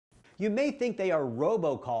You may think they are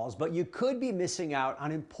robocalls, but you could be missing out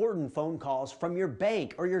on important phone calls from your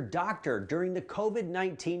bank or your doctor during the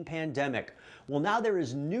COVID-19 pandemic. Well, now there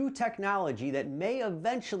is new technology that may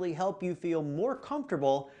eventually help you feel more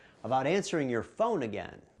comfortable about answering your phone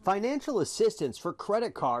again. Financial assistance for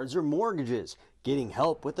credit cards or mortgages, getting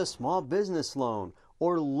help with a small business loan,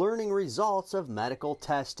 or learning results of medical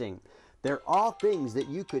testing. They're all things that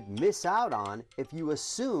you could miss out on if you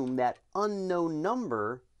assume that unknown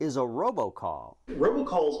number is a robocall.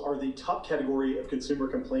 Robocalls are the top category of consumer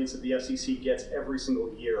complaints that the FCC gets every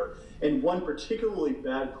single year. And one particularly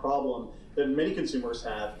bad problem that many consumers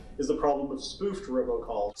have is the problem of spoofed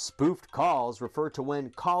robocalls. Spoofed calls refer to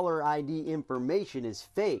when caller ID information is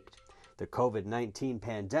faked. The COVID-19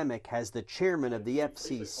 pandemic has the chairman of the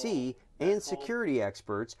FCC and security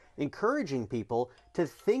experts encouraging people to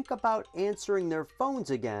think about answering their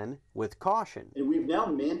phones again with caution. And we've now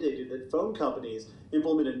mandated that phone companies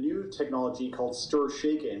implement a new technology called stir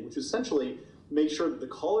shaken, which essentially makes sure that the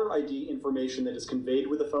caller ID information that is conveyed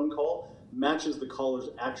with a phone call matches the caller's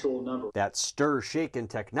actual number. That stir shaken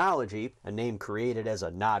technology, a name created as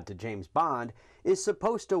a nod to James Bond, is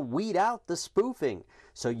supposed to weed out the spoofing.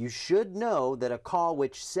 So you should know that a call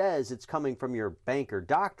which says it's coming from your bank or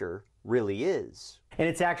doctor really is. And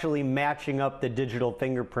it's actually matching up the digital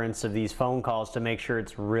fingerprints of these phone calls to make sure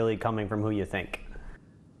it's really coming from who you think.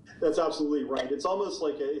 That's absolutely right. It's almost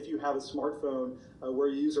like if you have a smartphone where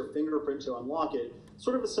you use your fingerprint to unlock it,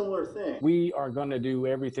 sort of a similar thing. We are going to do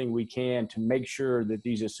everything we can to make sure that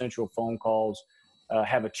these essential phone calls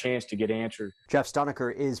have a chance to get answered. Jeff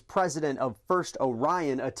Stonecker is president of First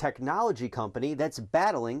Orion, a technology company that's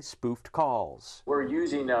battling spoofed calls. We're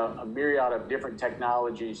using a myriad of different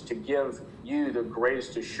technologies to give you the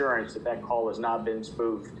greatest assurance that that call has not been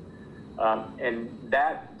spoofed. And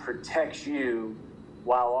that protects you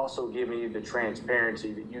while also giving you the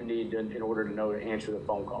transparency that you need in order to know to answer the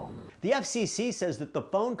phone call. The FCC says that the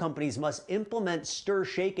phone companies must implement stir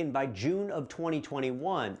shaken by June of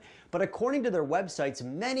 2021. But according to their websites,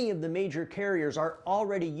 many of the major carriers are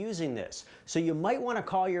already using this. So you might want to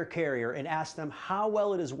call your carrier and ask them how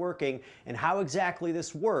well it is working and how exactly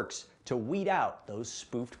this works to weed out those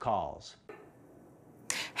spoofed calls.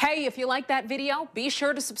 Hey, if you like that video, be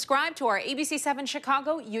sure to subscribe to our ABC7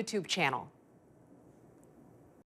 Chicago YouTube channel.